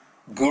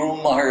 Guru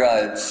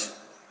Maharaj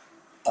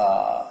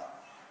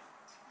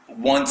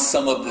wants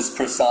some of this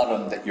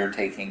prasadam that you're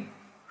taking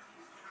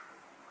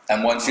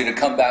and wants you to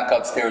come back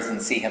upstairs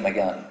and see him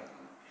again.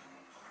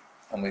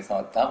 And we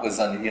thought, that was,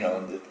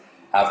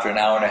 after an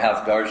hour and a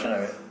half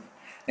darshan.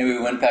 And we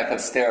went back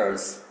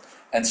upstairs,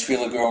 and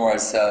Srila Guru Maharaj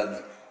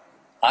said,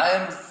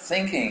 I'm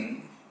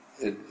thinking,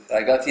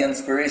 I got the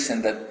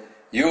inspiration that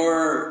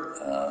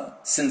your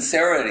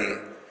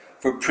sincerity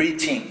for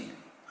preaching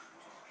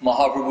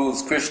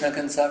Mahaprabhu's Krishna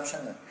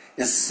conception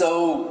is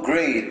so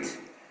great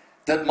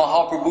that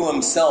Mahaprabhu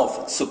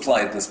himself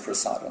supplied this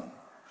prasadam.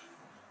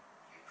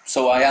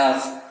 So I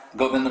asked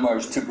Govinda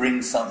Maharaj to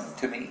bring some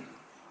to me.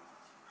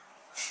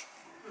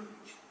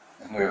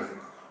 And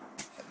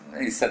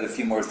he said a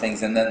few more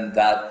things, and then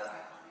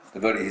that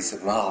devotee, he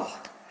said, well,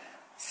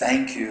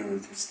 thank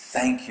you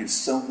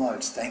so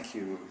much, thank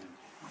you.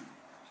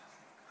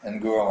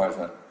 And Guru Maharaj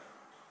went,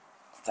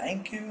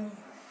 thank you?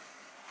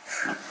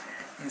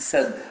 He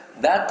said,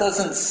 that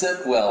doesn't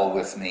sit well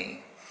with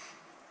me.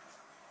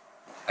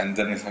 And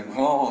then he's like,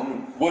 well,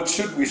 what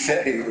should we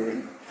say?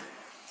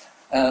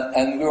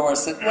 And Guru Maharaj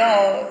said,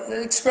 well,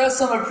 express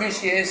some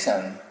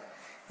appreciation.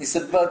 He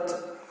said,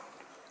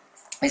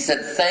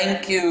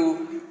 thank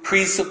you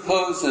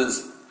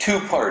presupposes 2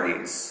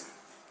 parties.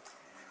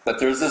 But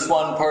there's this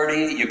one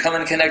party, you come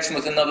in connection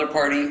with another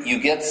party, you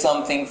get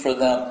something for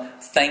them,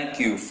 thank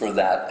you for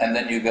that, and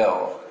then you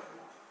go.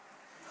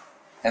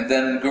 And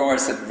then Guru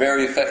Maharaj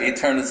said, he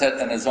turned his head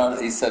and his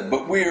arms, he said,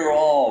 but we are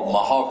all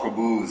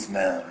Mahaprabhu's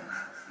men.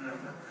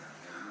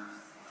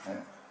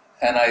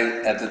 And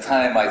at the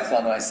time I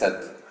thought, I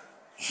said,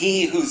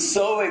 he who's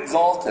so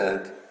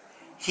exalted,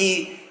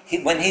 he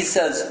when he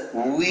says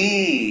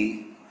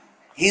we,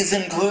 he's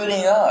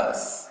including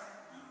us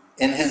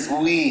in his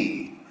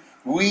we.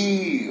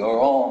 We are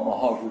all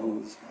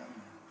Mahaprabhus.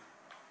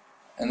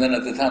 And then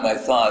at the time I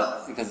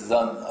thought, because it's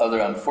other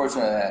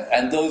unfortunate,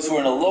 and those who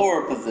are in a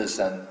lower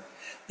position,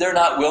 they're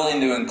not willing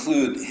to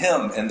include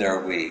him in their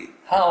we.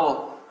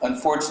 How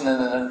unfortunate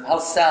and how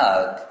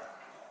sad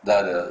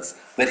that is.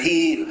 But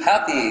he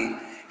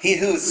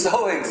who is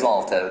so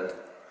exalted,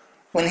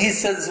 when he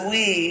says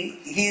we,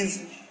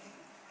 he's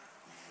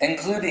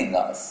including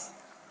us.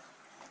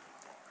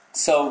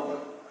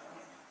 So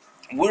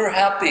we're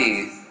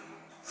happy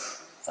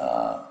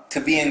to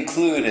be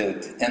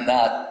included in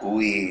that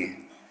we.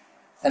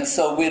 And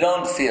so we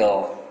don't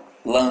feel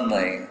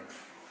lonely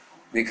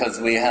because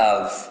we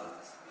have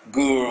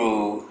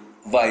Guru,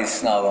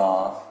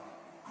 Vaishnava,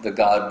 the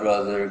God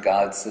brother,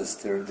 God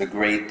sister, the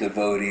great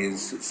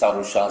devotees,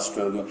 Sadhu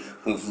Shastra,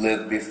 who've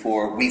lived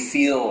before. We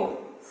feel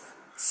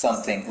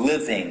something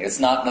living. It's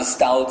not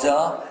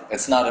nostalgia,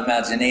 it's not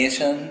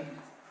imagination,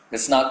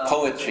 it's not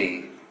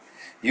poetry.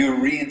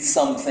 You read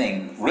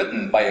something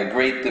written by a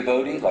great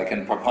devotee, like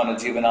in Prapanna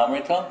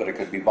Jivanamrita, but it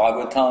could be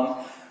Bhagavatam,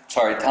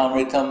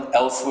 Charitamritam,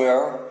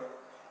 elsewhere,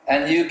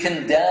 and you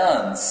can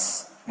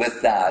dance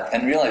with that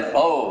and realize,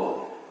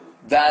 oh,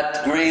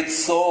 that great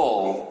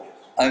soul,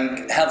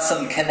 I have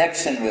some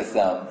connection with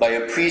them by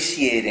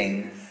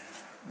appreciating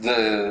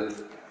the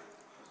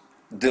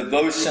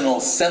devotional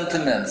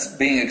sentiments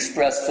being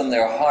expressed from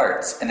their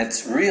hearts, and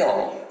it's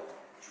real.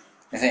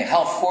 You think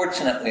how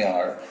fortunate we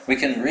are. We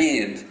can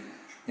read,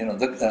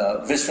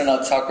 the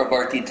Vishwanath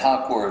Chakrabarti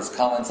Thakur's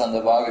comments on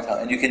the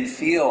Bhagavatam, and you can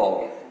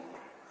feel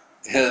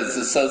his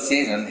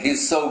association.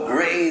 He's so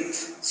great,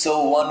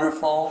 so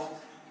wonderful,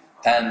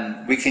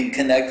 and we can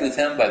connect with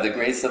him by the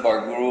grace of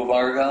our Guru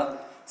Varga.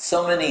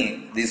 So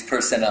many these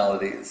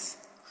personalities.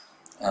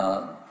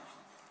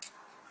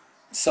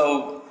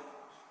 So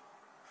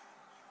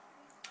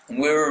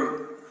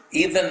we're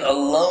even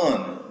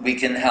alone. We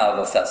can have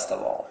a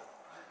festival.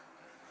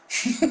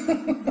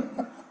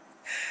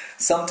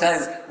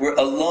 Sometimes we're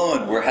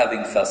alone. We're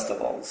having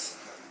festivals.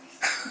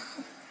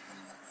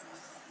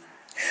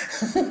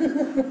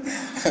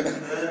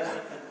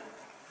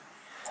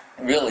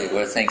 Really,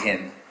 we're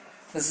thinking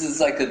this is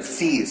like a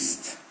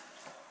feast.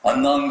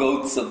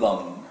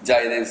 Anangotsavam.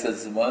 Jayadev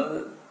says,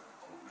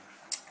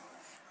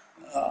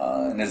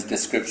 in his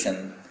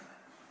description,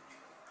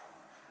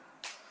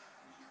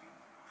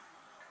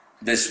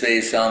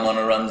 Vishvesham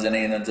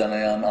Anaranjanena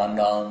Janayan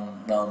Annam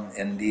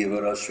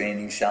Indivara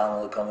Shreni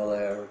Shamal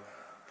Kamalayar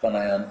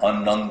Panayan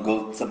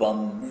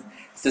Anangotsavam.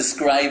 It's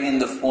describing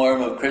the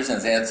form of Krishna,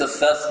 saying it's a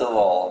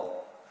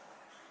festival.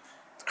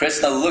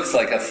 Krishna looks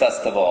like a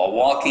festival, a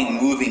walking,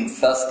 moving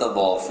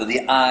festival for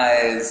the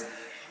eyes,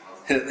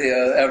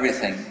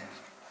 everything.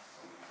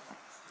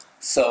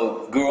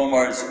 So Guru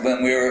Maharaj,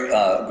 when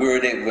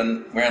Gurudev,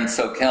 when we're in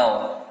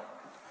SoCal,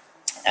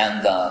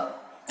 and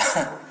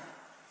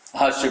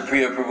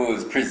Hashapriya Prabhu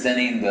is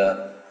presenting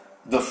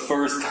the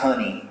first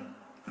honey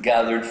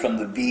gathered from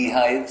the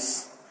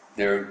beehives.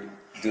 They're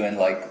doing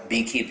like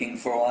beekeeping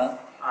for a while.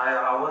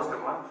 I was the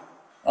one.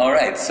 All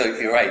right, so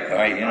you're right. All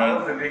right, I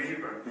was the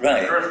beekeeper.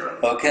 Right. The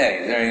first one.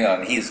 Okay, there you go.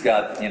 And he's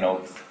got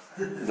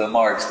the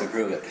marks to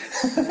prove it.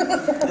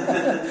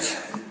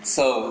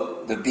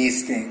 So the bee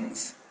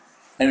stings.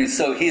 And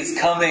so he's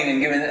coming and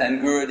giving, and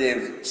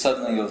Gurudev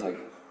suddenly goes like,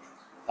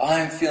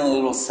 I'm feeling a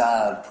little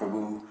sad,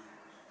 Prabhu.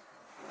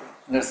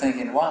 And they're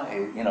thinking, why?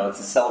 It's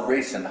a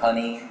celebration,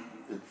 honey,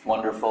 it's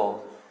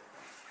wonderful.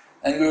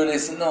 And Gurudev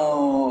said,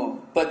 no,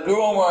 but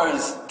Guru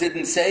Maharaj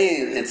didn't say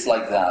it's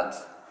like that.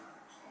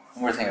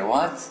 And we're thinking,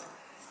 what?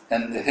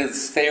 And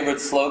his favorite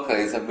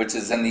sloka, which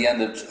is in the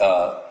end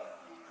of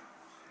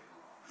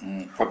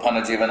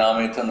Prapanna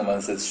Jivanamrita, the one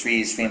that says,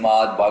 Sri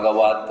Srimad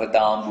Bhagavat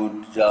Padam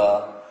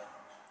Buddha,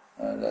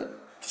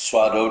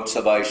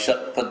 Swadotsavai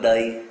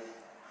Shatpadai.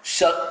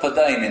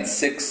 Shatpadai means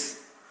 6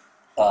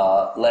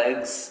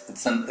 legs.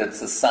 It's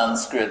a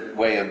Sanskrit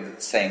way of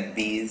saying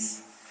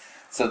bees.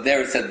 So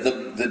there it said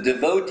the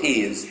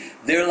devotees,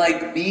 they're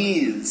like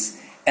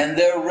bees, and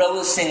they're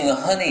relishing the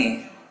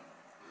honey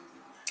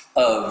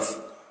of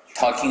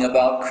talking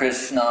about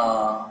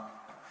Krishna,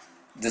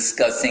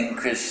 discussing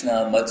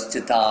Krishna,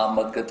 Madchita,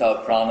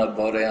 Madgata, Prana,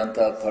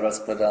 Bodhayanta,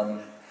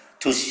 Paraspadam,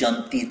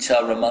 Tushyanti cha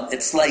Raman.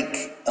 It's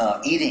like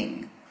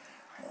eating,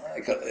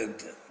 like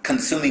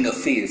consuming a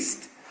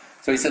feast.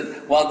 So he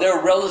said, while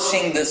they're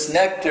relishing this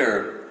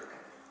nectar,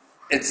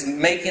 it's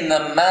making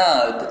them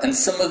mad, and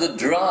some of the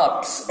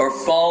drops are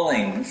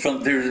falling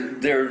from they're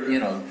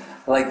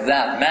like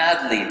that,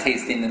 madly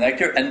tasting the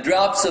nectar, and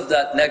drops of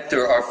that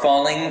nectar are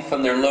falling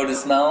from their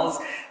lotus mouths.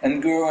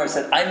 And Guru Maharaj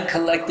said, I'm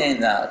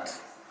collecting that,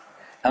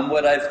 and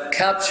what I've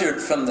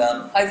captured from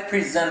them, I've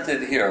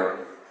presented here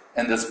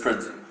in this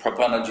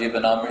Prapanna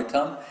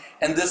Jivanamritam,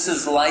 and this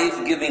is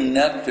life-giving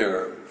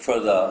nectar for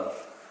the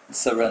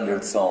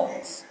surrendered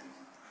souls.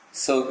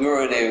 So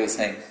Gurudev was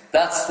saying,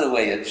 that's the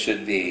way it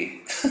should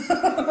be.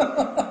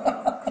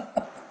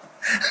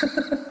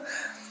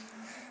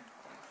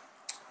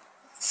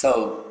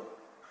 So,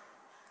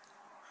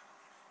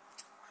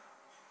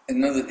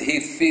 he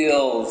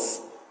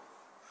feels,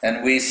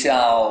 and we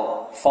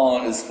shall follow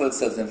in his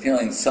footsteps in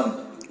feeling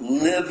some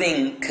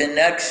living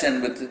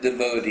connection with the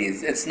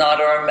devotees. It's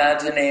not our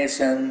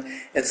imagination,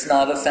 it's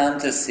not a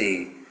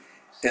fantasy.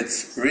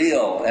 It's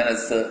real, and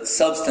it's the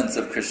substance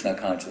of Krishna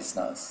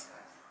consciousness.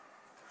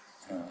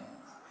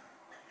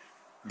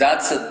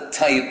 That's a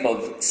type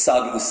of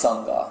sadhu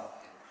sangha.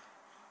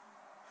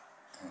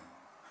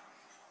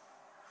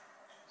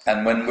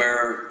 And when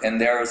we're in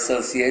their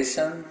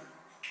association,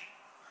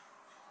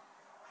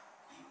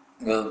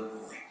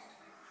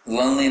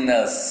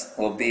 loneliness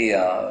will be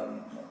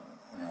an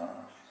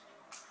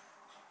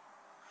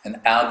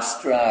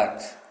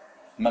abstract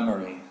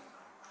memory.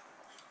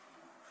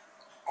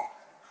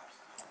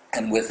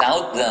 And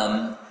without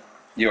them,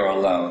 you're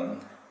alone.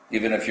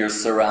 Even if you're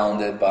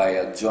surrounded by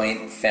a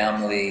joint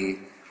family,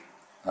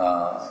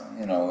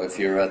 if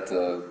you're at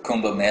the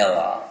Kumbh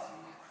Mela,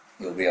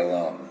 you'll be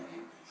alone.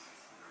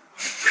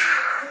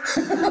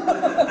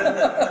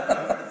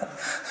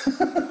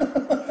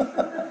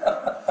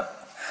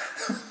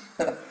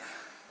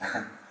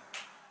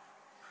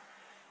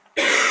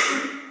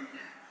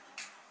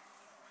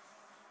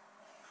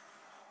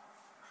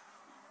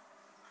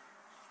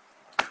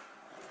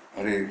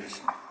 Hare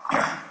Krishna.